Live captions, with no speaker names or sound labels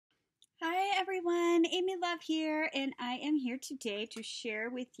everyone, Amy Love here, and I am here today to share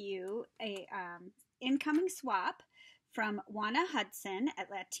with you a incoming swap from Juana Hudson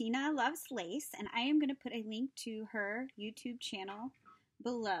at Latinaloveslace, and I am going to put a link to her YouTube channel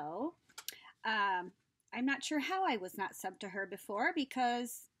below. I'm not sure how I was not subbed to her before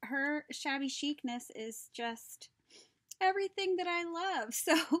because her shabby chicness is just everything that I love.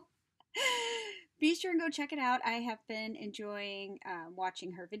 So be sure and go check it out. I have been enjoying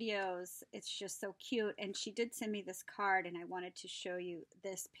watching her videos. It's just so cute. And she did send me this card, and I wanted to show you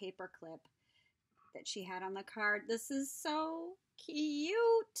this paper clip that she had on the card. This is so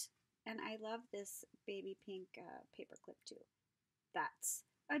cute. And I love this baby pink paper clip too. That's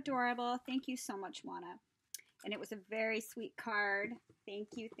adorable. Thank you so much, Juana. And it was a very sweet card. Thank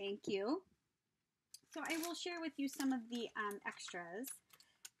you, thank you. So I will share with you some of the extras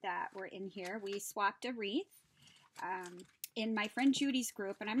that were in here. We swapped a wreath in my friend Judy's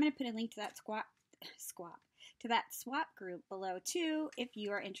group, and I'm going to put a link to that swap group below too if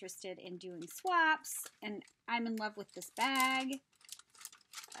you are interested in doing swaps. And I'm in love with this bag.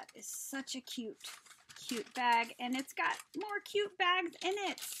 That is such a cute bag, and it's got more cute bags in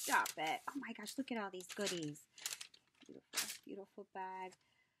it. Stop it. Oh my gosh, look at all these goodies. Beautiful bag.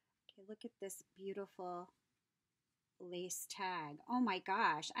 Okay, look at this beautiful lace tag. Oh my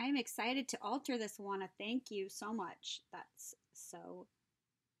gosh, I am excited to alter this, Juana. Thank you so much. That's so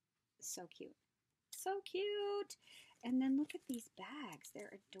cute. So cute. And then look at these bags.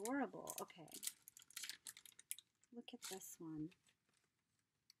 They're adorable. Okay. Look at this one.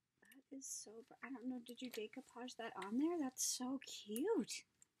 That is so, I don't know, did you decoupage that on there? That's so cute.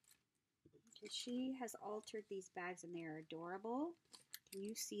 Okay, she has altered these bags and they are adorable. Can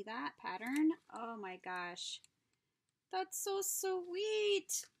you see that pattern? Oh my gosh. That's so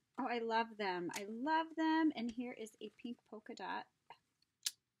sweet. Oh, I love them. I love them. And here is a pink polka dot.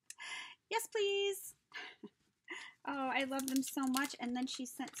 Yes, please. Oh, I love them so much. And then she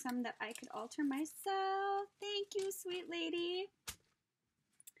sent some that I could alter myself. Thank you, sweet lady.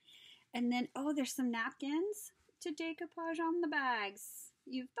 And then, oh, there's some napkins to decoupage on the bags.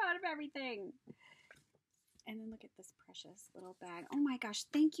 You've thought of everything. And then look at this precious little bag. Oh my gosh,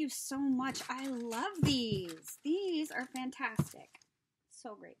 thank you so much. I love these. These are fantastic.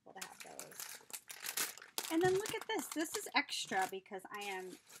 So grateful to have those. And then look at this. This is extra because I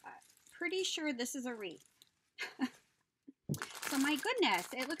am pretty sure this is a wreath. So my goodness,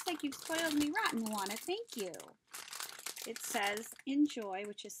 it looks like you've spoiled me rotten, Juana. Thank you. It says enjoy,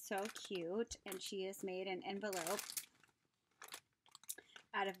 which is so cute. And she has made an envelope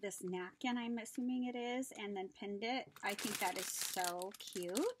out of this napkin, I'm assuming it is, and then pinned it. I think that is so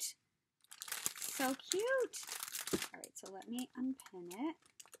cute. So cute. All right, so let me unpin it.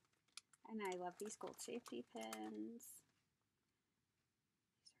 And I love these gold safety pins.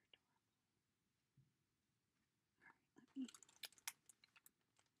 These are adorable. All right, let me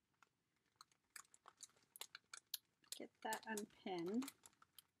get that unpinned.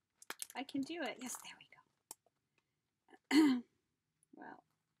 I can do it. Yes, there we go. Well,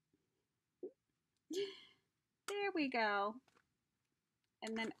 there we go.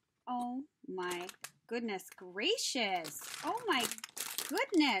 And then, oh my goodness gracious. Oh my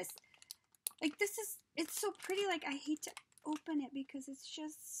goodness. Like this is, it's so pretty. Like I hate to open it because it's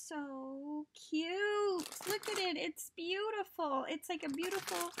just so cute. Look at it. It's beautiful. It's like a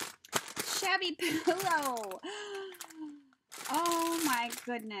beautiful shabby pillow. Oh my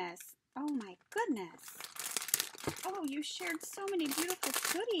goodness. Oh my goodness. Oh, you shared so many beautiful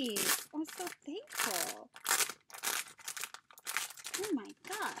goodies. I'm so thankful. Oh my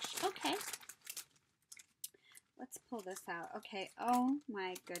gosh. Okay. Let's pull this out. Okay. Oh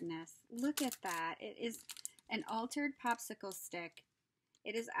my goodness. Look at that. It is an altered popsicle stick.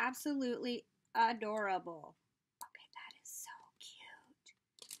 It is absolutely adorable. Okay, that is so cute.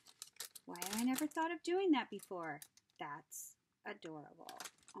 Why have I never thought of doing that before? That's adorable.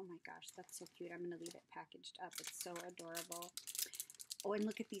 Oh my gosh, that's so cute. I'm going to leave it packaged up. It's so adorable. Oh, and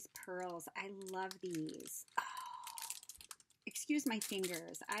look at these pearls. I love these. Oh, excuse my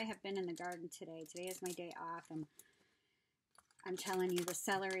fingers. I have been in the garden today. Today is my day off, and I'm telling you, the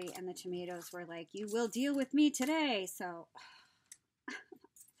celery and the tomatoes were like, you will deal with me today. So,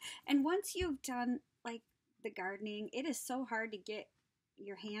 and once you've done like the gardening, it is so hard to get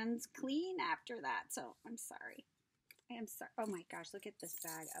your hands clean after that. So I'm sorry. I am sorry. Oh my gosh, look at this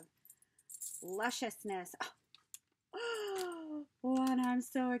bag of lusciousness. Oh, Juana, I'm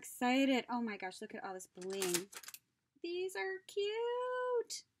so excited. Oh my gosh, look at all this bling. These are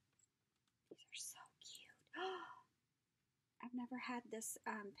cute. These are so cute. I've never had this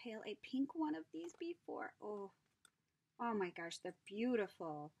pale a pink one of these before. Oh my gosh, they're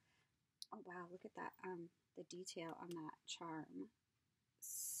beautiful. Oh wow, look at that, the detail on that charm.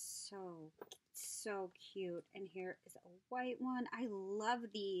 So, so cute. And here is a white one. I love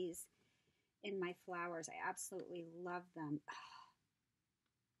these in my flowers. I absolutely love them. Oh,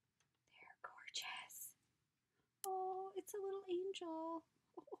 they're gorgeous. Oh, it's a little angel.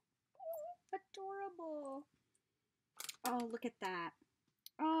 Oh, adorable. Oh, look at that.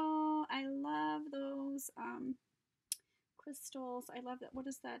 Oh, I love those crystals. I love that. What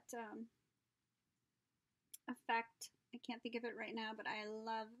is that effect? I can't think of it right now, but I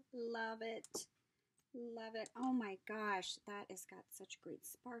love it. Love it. Oh my gosh, that has got such great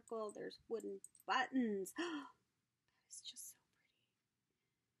sparkle. There's wooden buttons. That is just so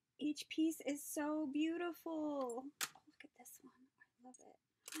pretty. Each piece is so beautiful. Oh, look at this one. I love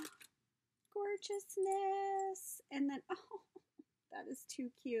it. Gorgeousness. And then, oh, that is too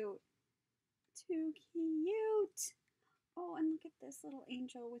cute. Too cute. Oh, and look at this little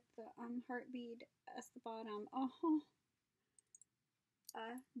angel with the heart bead at the bottom. Oh,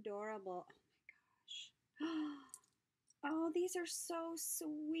 adorable. Oh my gosh. Oh, these are so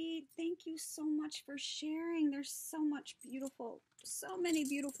sweet. Thank you so much for sharing. There's so much beautiful, so many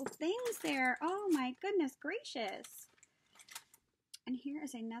beautiful things there. Oh my goodness gracious. And here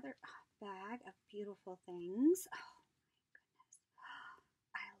is another bag of beautiful things. Oh my goodness.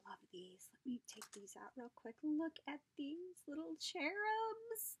 I love these. Let me take these out real quick. Look at these little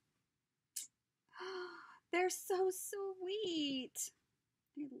cherubs. They're so sweet.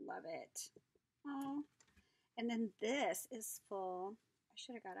 I love it. Oh, and then this is full. I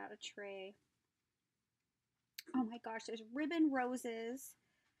should have got out a tray. Oh my gosh, there's ribbon roses.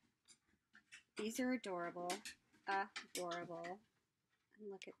 These are adorable. Adorable.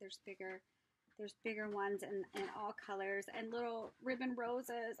 And look at, there's bigger ones in all colors and little ribbon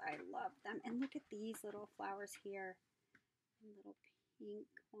roses. I love them. And look at these little flowers here. And little pink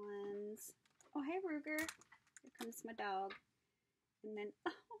ones. Oh, hey, Ruger. Here comes my dog. And then,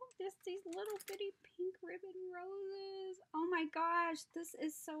 oh, just these little bitty pink ribbon roses. Oh my gosh, this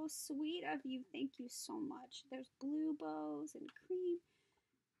is so sweet of you. Thank you so much. There's blue bows and cream.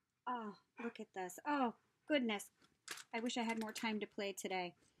 Oh, look at this. Oh, goodness. I wish I had more time to play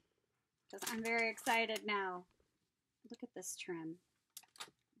today because I'm very excited now. Look at this trim.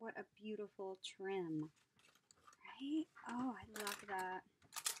 What a beautiful trim. Right? Oh, I love that.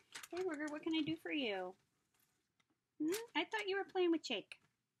 Hey, Ruger, what can I do for you? I thought you were playing with Jake.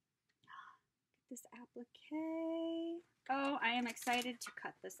 This applique. Oh, I am excited to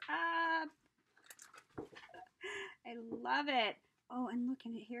cut this up. I love it. Oh, and look,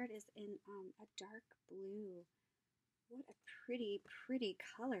 and here it is in a dark blue. What a pretty, pretty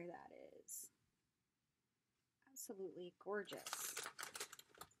color that is. Absolutely gorgeous.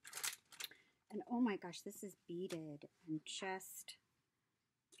 And oh my gosh, this is beaded and just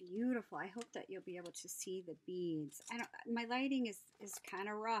beautiful. I hope that you'll be able to see the beads. My lighting is kind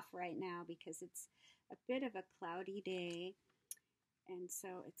of rough right now because it's a bit of a cloudy day, and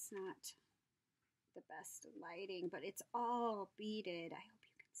so it's not the best lighting, but it's all beaded. I hope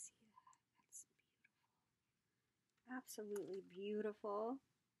you can see that. That's beautiful. Absolutely beautiful.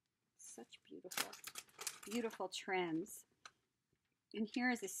 Such beautiful trims. And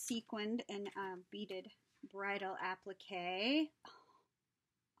here is a sequined and beaded bridal applique.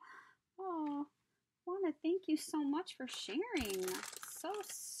 Oh, Juana, thank you so much for sharing. So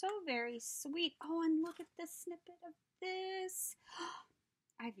very sweet. Oh, and look at this snippet of this.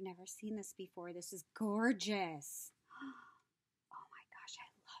 I've never seen this before. This is gorgeous. Oh my gosh, I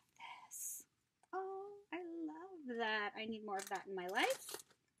love this. Oh, I love that. I need more of that in my life.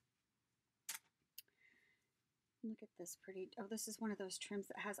 Look at this pretty, oh, this is one of those trims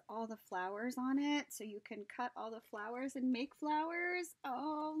that has all the flowers on it, so you can cut all the flowers and make flowers.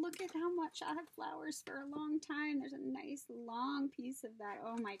 Oh, look at how much I have flowers for a long time. There's a nice long piece of that.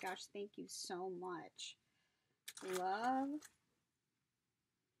 Oh my gosh, thank you so much. Love.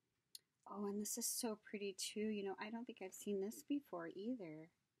 Oh, and this is so pretty too. You know, I don't think I've seen this before either.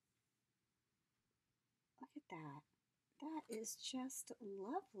 Look at that. That is just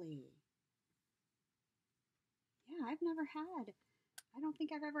lovely. Yeah, I've never had, I don't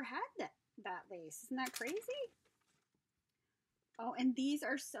think I've ever had that lace. Isn't that crazy? Oh, and these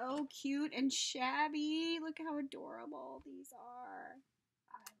are so cute and shabby. Look how adorable these are.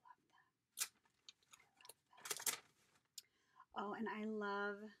 Oh, I love them. Oh, and I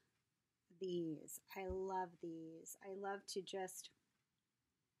love these. I love these. I love to just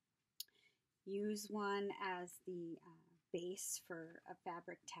use one as the base for a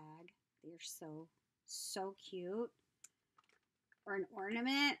fabric tag. They're so cute. or an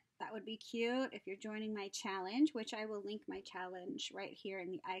ornament. That would be cute if you're joining my challenge, which I will link my challenge right here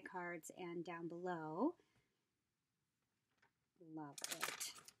in the iCards and down below. Love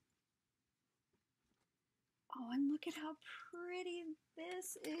it. Oh, and look at how pretty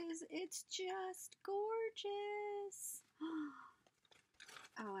this is. It's just gorgeous.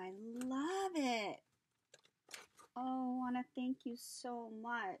 Oh, I love it. Oh, Juana, thank you so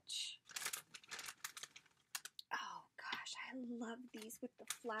much. Oh, gosh, I love these with the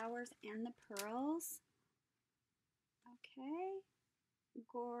flowers and the pearls. Okay.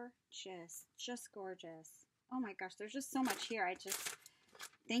 Gorgeous. Just gorgeous. Oh, my gosh, there's just so much here.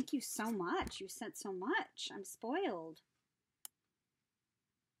 Thank you so much. You sent so much. I'm spoiled.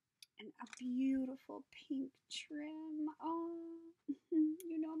 And a beautiful pink trim. Oh,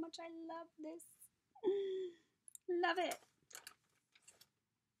 you know how much I love this. Love it.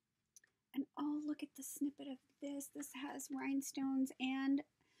 And oh, look at the snippet of this. This has rhinestones and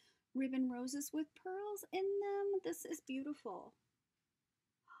ribbon roses with pearls in them. This is beautiful.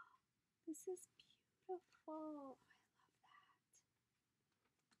 This is beautiful.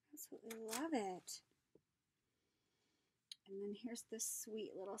 Absolutely love it. And then here's this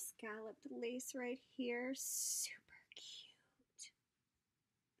sweet little scalloped lace right here. Super cute.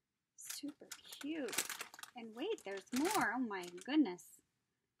 Super cute. And wait, there's more. Oh my goodness.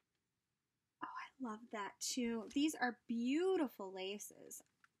 Oh, I love that too. These are beautiful laces.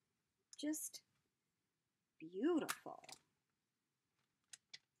 Just beautiful.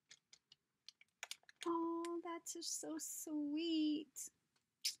 Oh, that's just so sweet.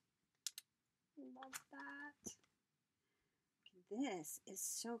 Love that.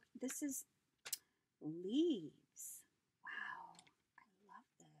 This is leaves. Wow, I love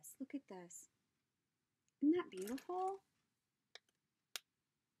this. Look at this. Isn't that beautiful?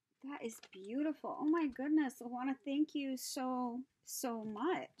 That is beautiful. Oh my goodness. I want to thank you so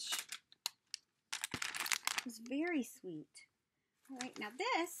much. It was very sweet. All right, now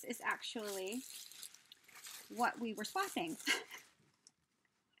this is actually what we were swapping.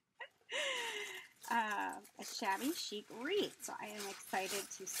 A shabby chic wreath. So I am excited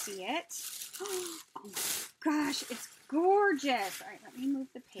to see it. Oh my gosh, it's gorgeous. All right, let me move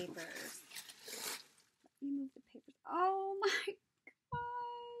the papers. Oh my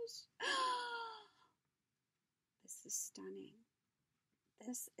gosh. This is stunning.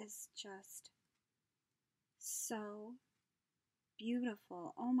 This is just so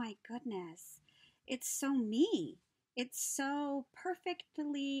beautiful. Oh my goodness. It's so me. It's so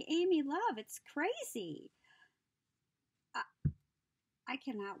perfectly Amy Love. It's crazy. I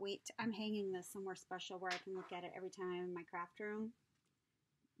cannot wait. I'm hanging this somewhere special where I can look at it every time I'm in my craft room.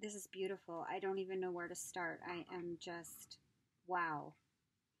 This is beautiful. I don't even know where to start. I am just, wow.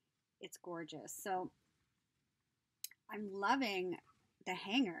 It's gorgeous. So I'm loving the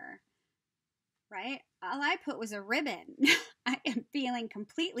hanger, right? All I put was a ribbon. I am feeling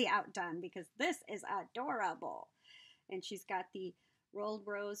completely outdone because this is adorable. And she's got the rolled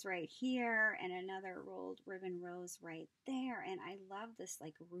rose right here and another rolled ribbon rose right there. And I love this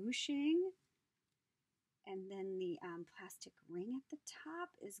like ruching. And then the plastic ring at the top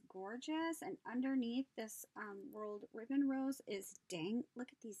is gorgeous. And underneath this rolled ribbon rose is look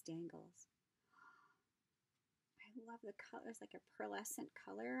at these dangles. I love the color. There's like a pearlescent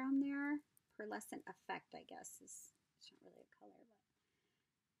color on there. Pearlescent effect, I guess. It's not really a color,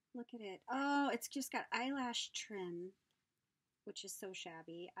 but look at it. Oh, it's just got eyelash trim, which is so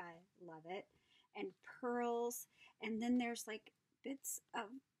shabby. I love it. And pearls. And then there's like bits of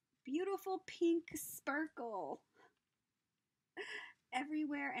beautiful pink sparkle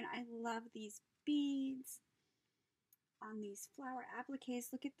everywhere. And I love these beads on these flower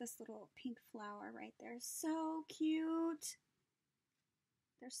appliques. Look at this little pink flower right there. So cute.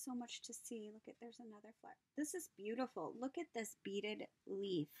 There's so much to see. Look at, there's another flower. This is beautiful. Look at this beaded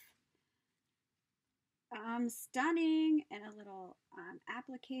leaf. Stunning. And a little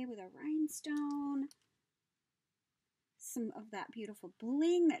applique with a rhinestone. Some of that beautiful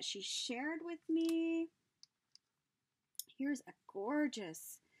bling that she shared with me. Here's a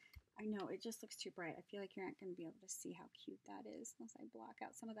gorgeous, I know it just looks too bright. I feel like you're not going to be able to see how cute that is unless I block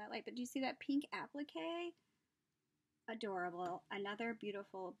out some of that light. But do you see that pink applique? Adorable. Another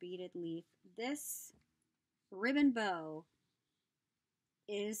beautiful beaded leaf. This ribbon bow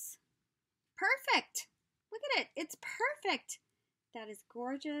is perfect. Look at it. It's perfect. That is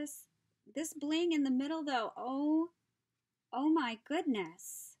gorgeous. This bling in the middle though. Oh my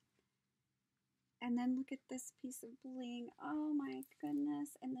goodness. And then look at this piece of bling. Oh my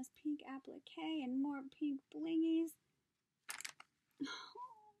goodness. And this pink applique and more pink blingies.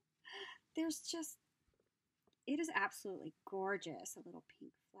 There's just, It is absolutely gorgeous. A little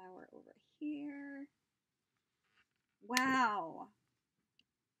pink flower over here. Wow.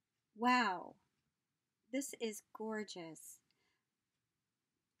 Wow. This is gorgeous.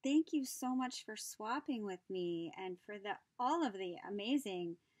 Thank you so much for swapping with me and for all of the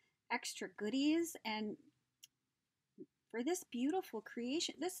amazing extra goodies and for this beautiful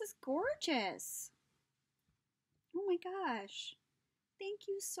creation. This is gorgeous. Oh my gosh. Thank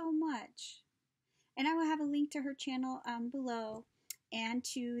you so much. And I will have a link to her channel below and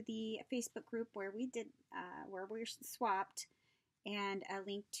to the Facebook group where we swapped, and a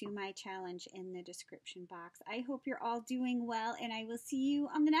link to my challenge in the description box. I hope you're all doing well, and I will see you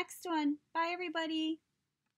on the next one. Bye, everybody.